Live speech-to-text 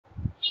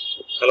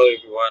Hello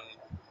everyone,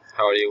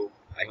 how are you?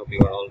 I hope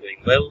you are all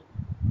doing well.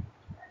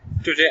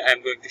 Today I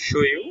am going to show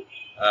you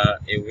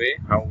a way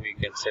how we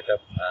can set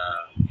up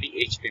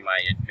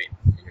PHPMyAdmin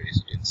in your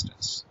EC2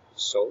 instance.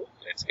 So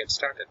let's get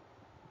started.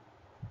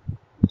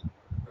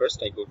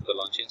 First I go to the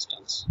launch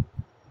instance.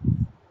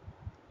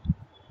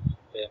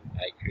 Then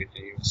I create a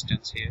new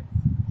instance here.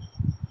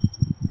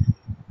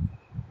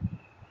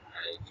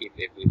 I keep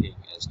everything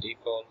as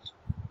default.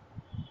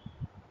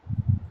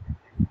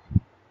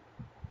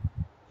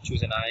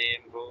 Choose an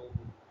IAM role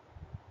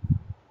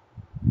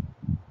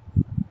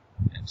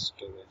and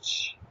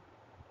storage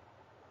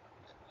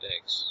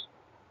tags.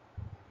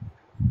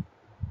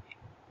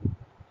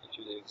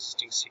 Choose an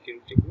existing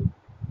security group.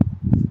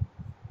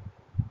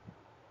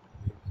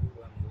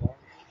 Run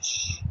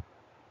launch.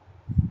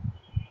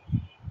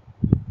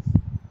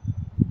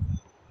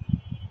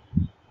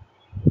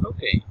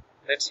 Okay,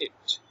 that's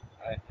it.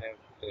 I have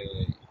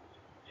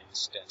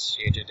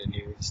instantiated a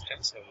new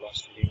instance. I've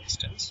launched a new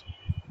instance.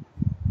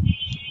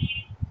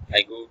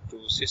 I go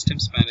to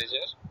Systems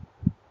Manager.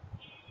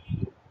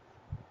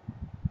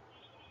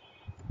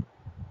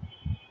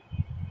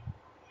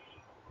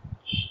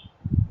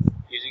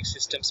 Using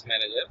Systems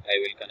Manager, I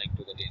will connect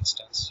to that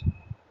instance.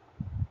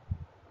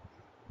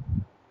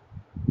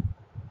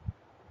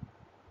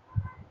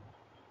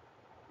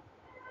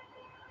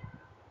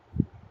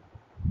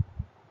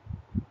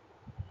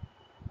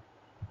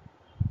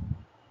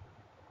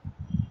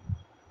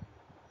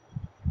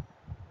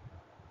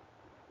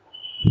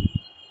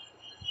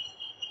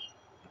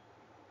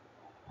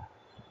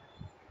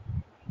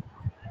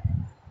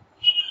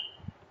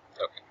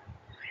 Okay,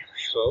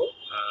 so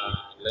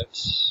let's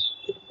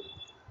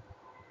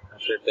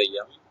update the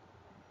YAM.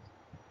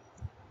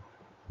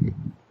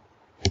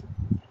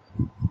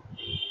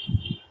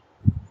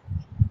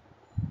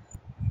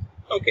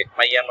 Okay,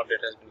 my YAM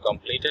update has been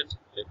completed.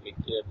 Let me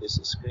clear this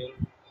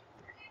screen.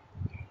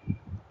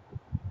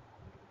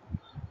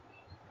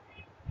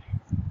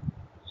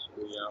 So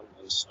YAM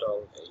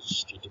install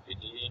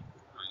httpd-y.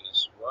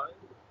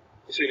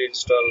 This will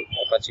install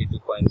Apache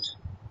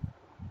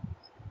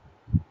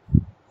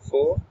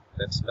 2.4.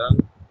 That's done.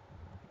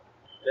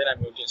 Then I'm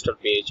going to install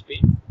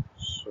PHP.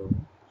 So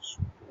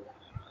sudo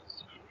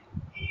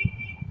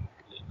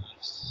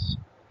Linux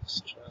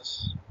extras.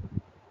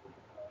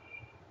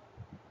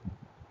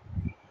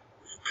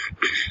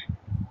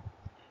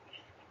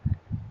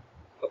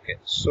 Okay,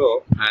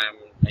 so I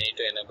need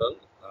to enable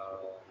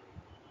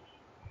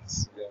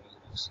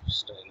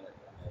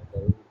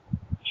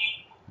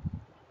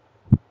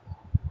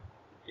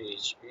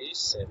PHP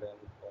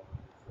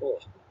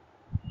 7.4.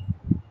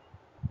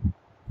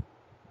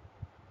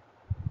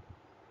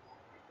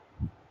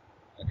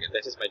 Okay,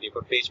 that is my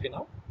default PHP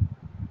now.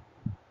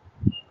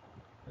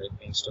 Let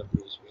me install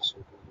PHP. So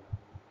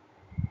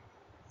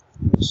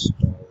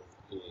install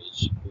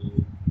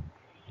PHP-cli.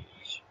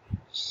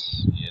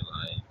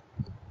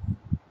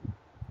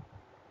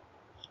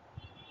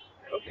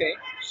 Okay,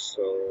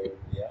 so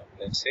yeah,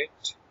 that's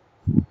it.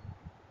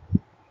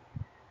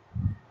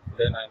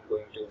 Then I'm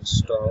going to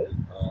install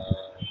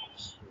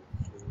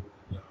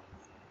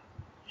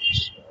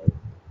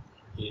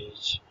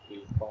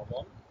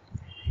php-common,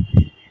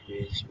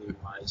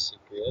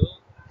 php-mysqlnd,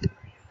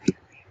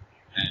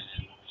 and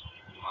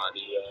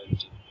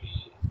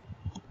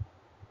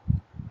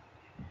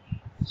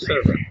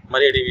mariadb-server.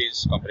 MariaDB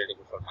is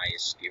compatible for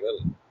MySQL.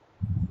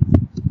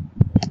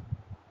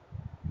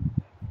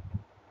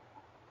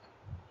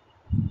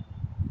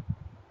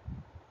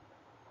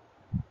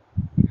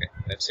 Okay,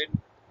 that's it.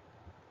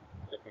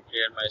 Let me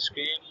clear my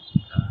screen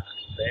and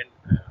then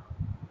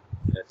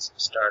let's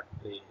start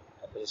the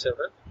Apache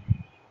server.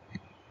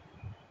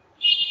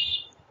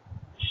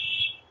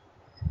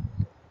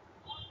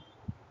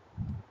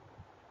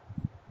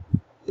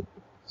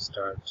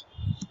 Start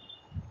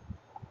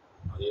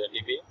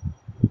mariadb.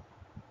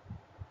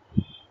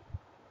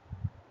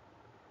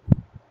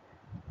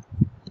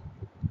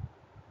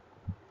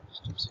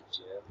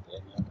 Systemctl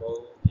enable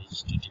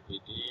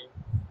httpd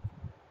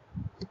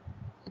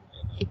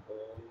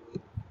enable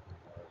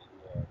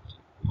mariadb.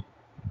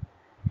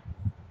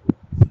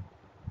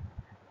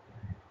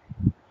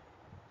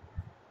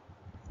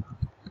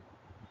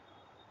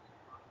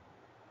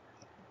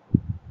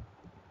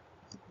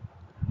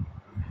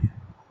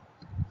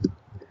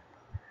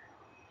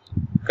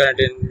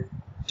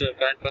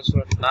 Current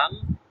password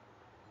none.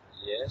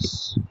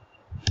 Yes.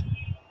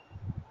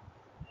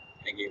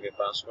 I give a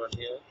password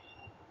here.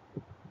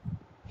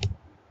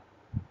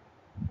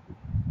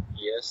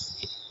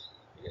 Yes.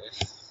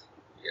 Yes.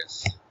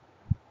 Yes.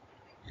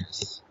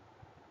 Yes.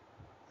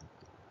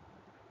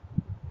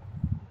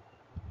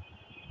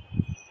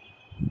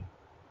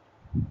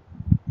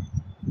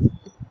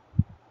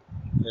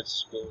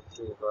 Let's go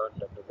to our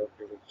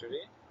www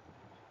directory.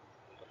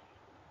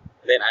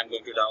 Then I'm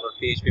going to download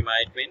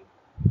PHPMyAdmin.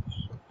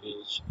 So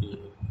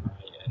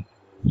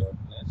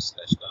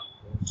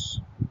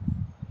php-myadmin.net/downloads.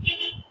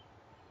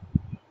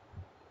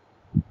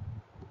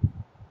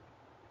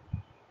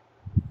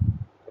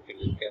 Copy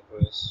link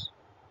address.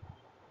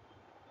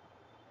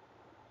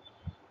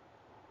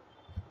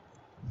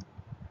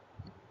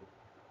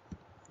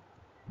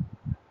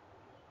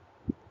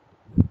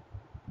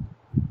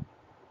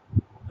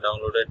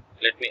 downloaded.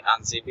 Let me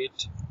unzip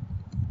it.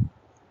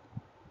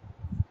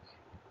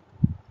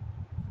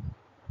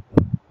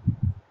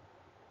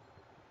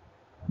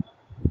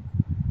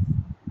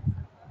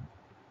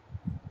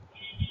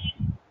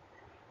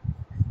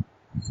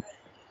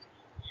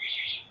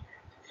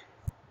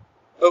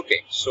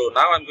 Okay, so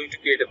now I'm going to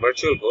create a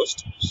virtual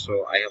host.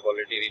 So I have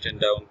already written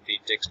down the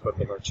text for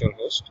the virtual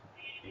host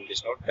in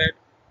this notepad.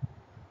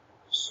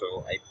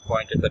 So I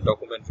pointed the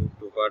document root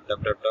to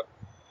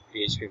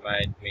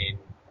php-myadmin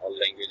all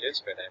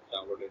languages where I have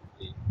downloaded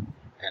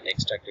and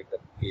extracted the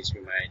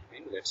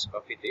php-myadmin. Let's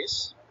copy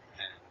this,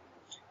 and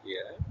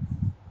here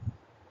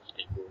I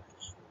go to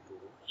sudo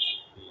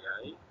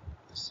pi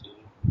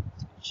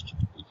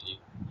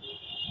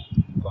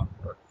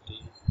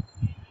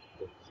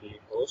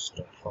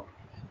http://host.com.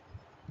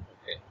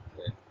 Okay,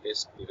 then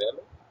paste the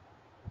value.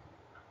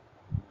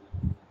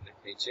 Let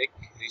me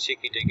recheck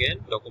it again.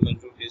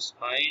 Document root is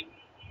fine.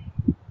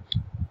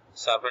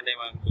 Server name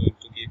I'm going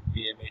to give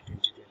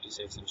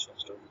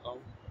pma2020sessions.com.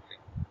 Okay,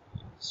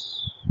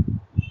 let's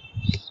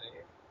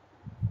save.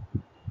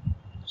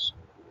 So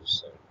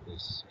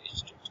service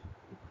http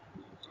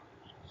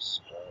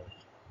start.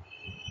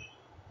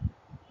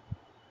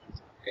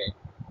 Okay,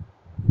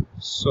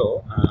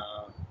 so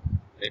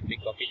let me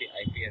copy the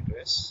IP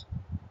address.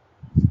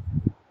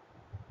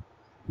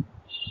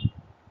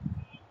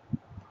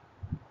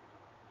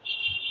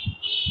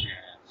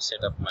 And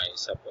set up my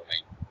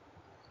subdomain.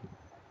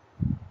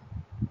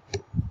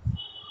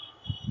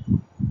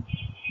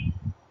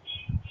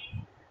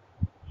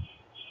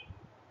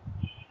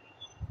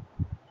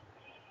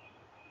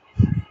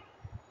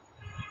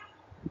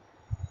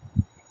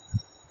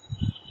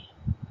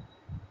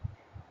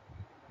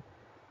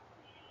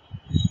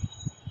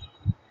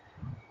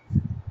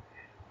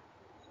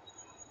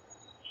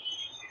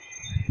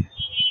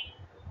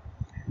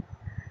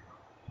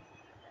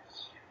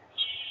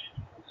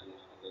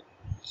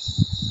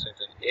 Set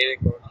an A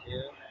record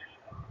here.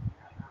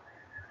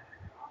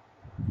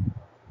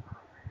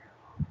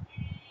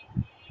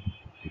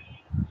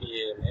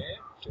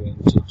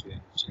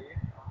 PMA2020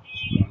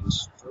 points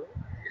to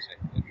this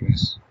IP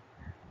address.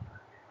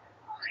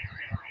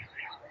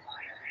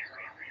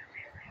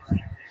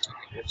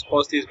 Let's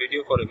pause this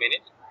video for a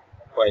minute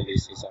while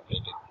this is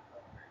updated.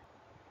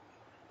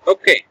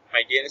 Okay,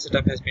 my DNS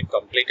setup has been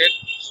completed,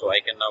 so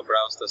I can now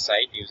browse the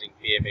site using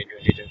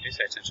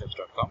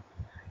pma2020sitesandshop.com.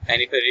 And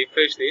if I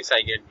refresh this,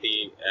 I get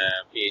the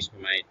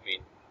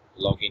php-myadmin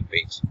login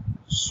page.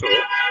 So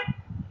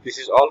this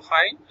is all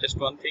fine. Just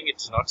one thing,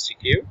 it's not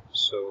secure.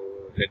 So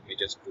let me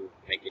just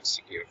make it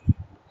secure.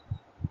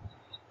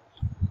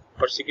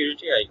 For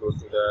security, I go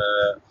to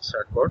the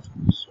cert port.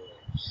 So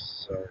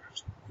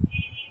cert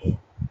port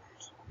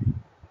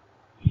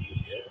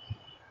here.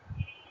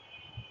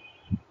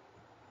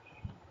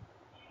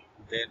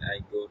 Then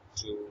I go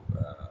to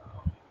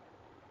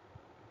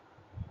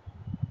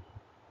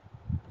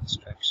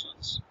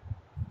instructions.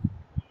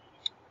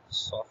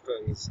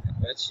 Software is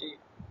Apache,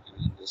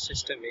 and the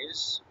system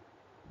is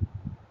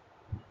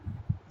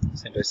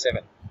Center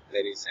 7.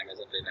 There is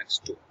Amazon Linux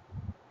 2.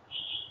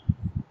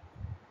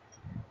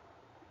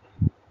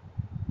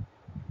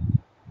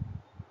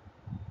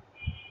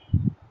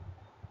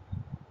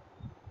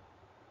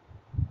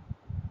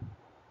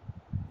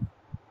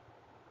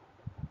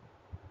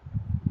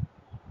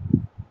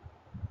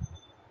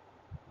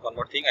 One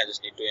more thing, I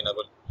just need to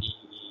enable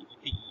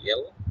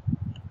EPEL.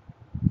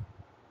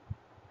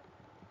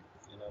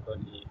 Enable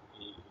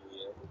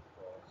EPEL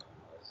for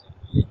Amazon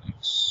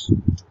Linux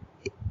 2.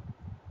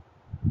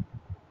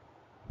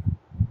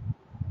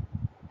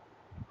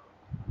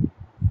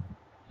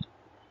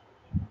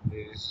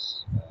 This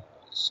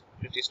is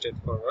pretty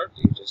straightforward.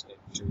 You just need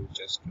to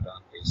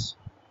run this.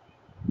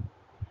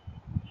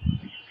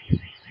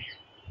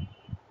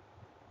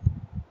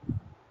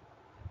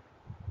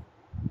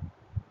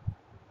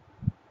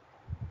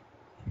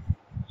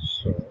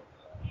 So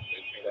let me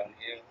run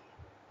here.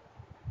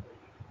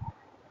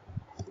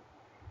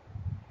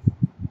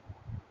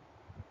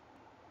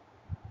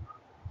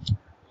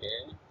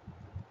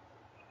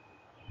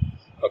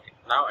 Okay,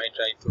 now I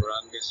try to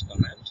run this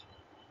command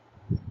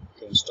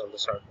to install the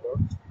cert port.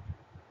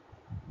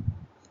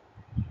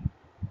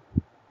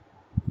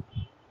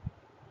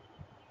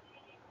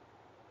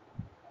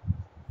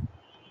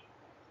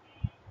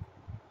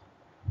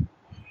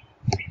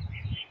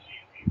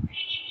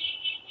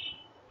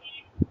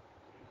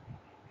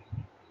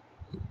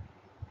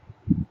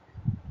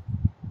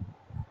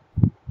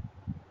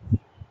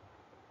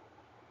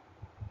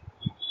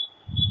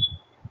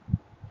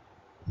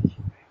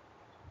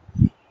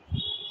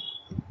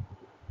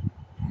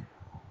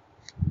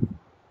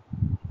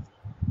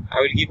 I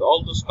will give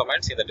all those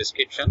comments in the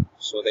description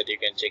so that you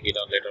can check it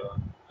out later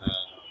on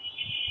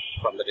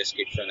from the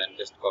description and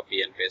just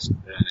copy and paste,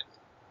 run it.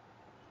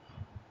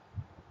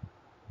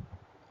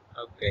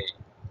 Okay.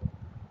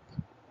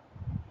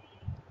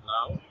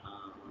 Now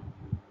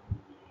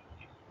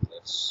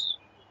let's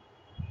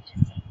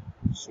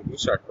sudo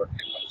shortcut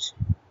technology.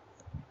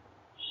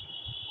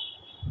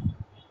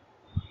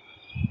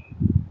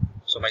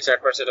 So my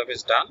sidebar setup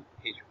is done,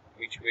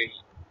 which will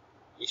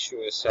issue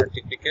a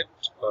certificate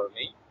for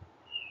me.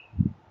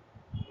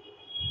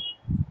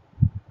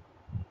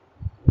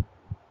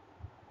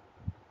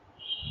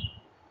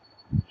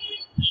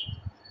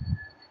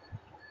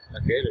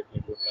 Okay, let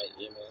me put my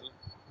email.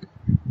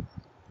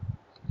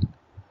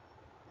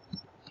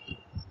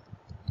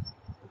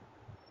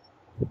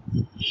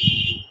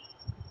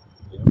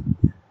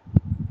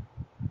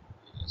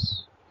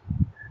 Yes.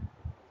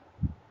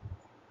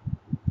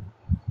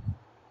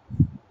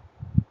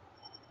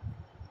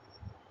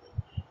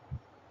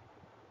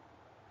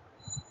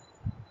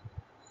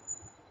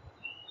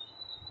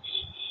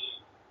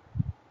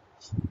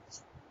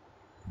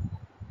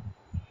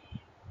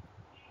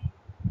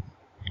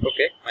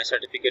 Okay, my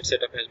certificate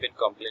setup has been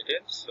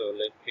completed. So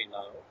let me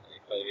now,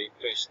 if I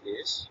refresh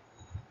this,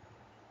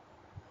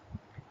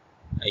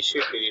 I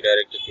should be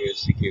redirected to a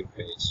secure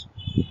page.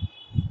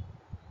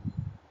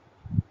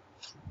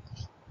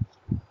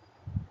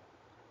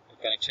 The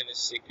connection is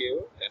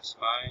secure, that's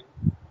fine.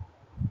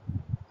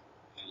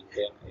 And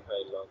then if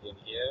I log in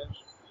here,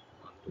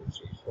 1, 2,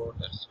 3, 4,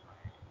 that's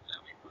fine.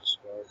 Now my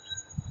password.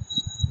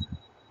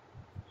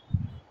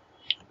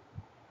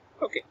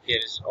 Okay,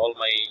 here is all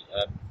my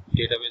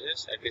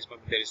databases. At this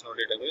moment there is no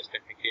database.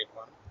 Let me create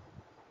one.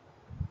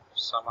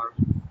 Summer.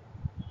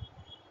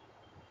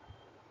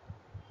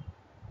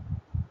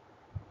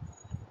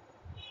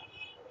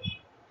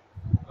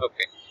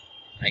 Okay,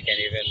 I can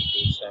even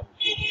do some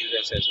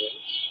users as well.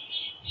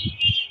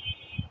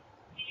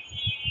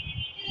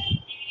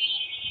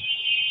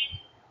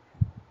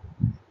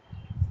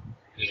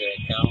 User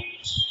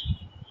account,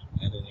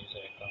 and then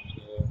user account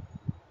here.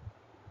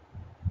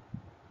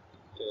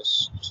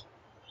 Just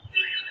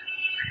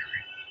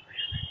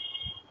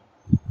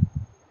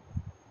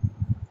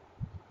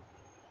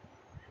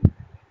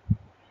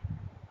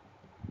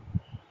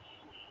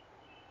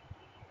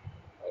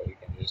or we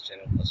can use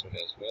general password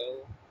as well.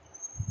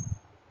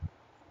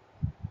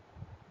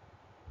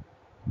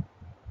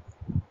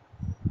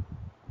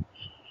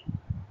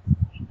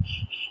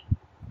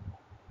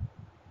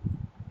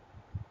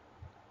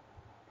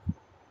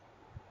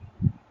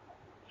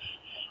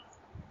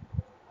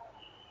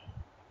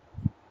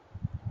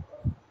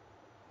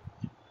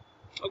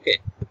 Okay,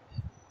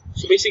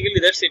 so basically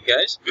that's it,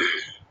 guys.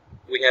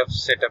 We have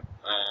set up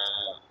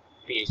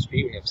PHP,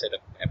 we have set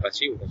up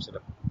Apache, we have set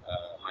up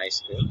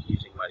MySQL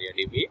using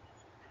MariaDB.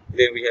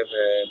 Then we have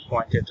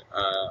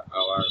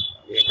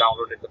we have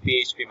downloaded the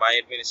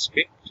php-myadmin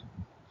script.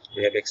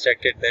 We have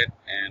extracted that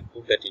and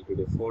put that into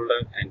the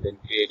folder, and then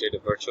created a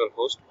virtual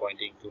host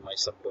pointing to my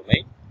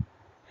subdomain.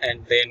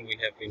 And then we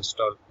have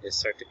installed a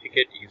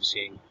certificate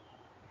using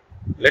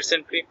Let's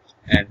Encrypt,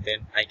 and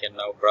then I can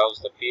now browse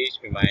the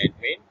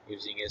php-myadmin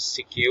using a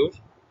secure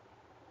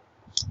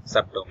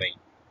subdomain.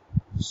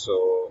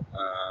 So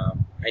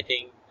I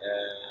think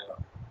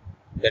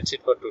that's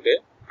it for today.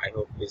 I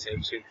hope this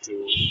helps you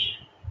to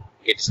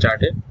get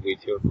started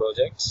with your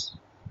projects,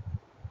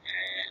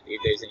 and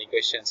if there is any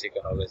questions, you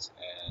can always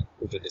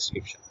put a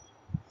description.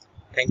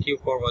 Thank you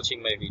for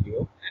watching my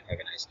video, and have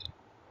a nice day.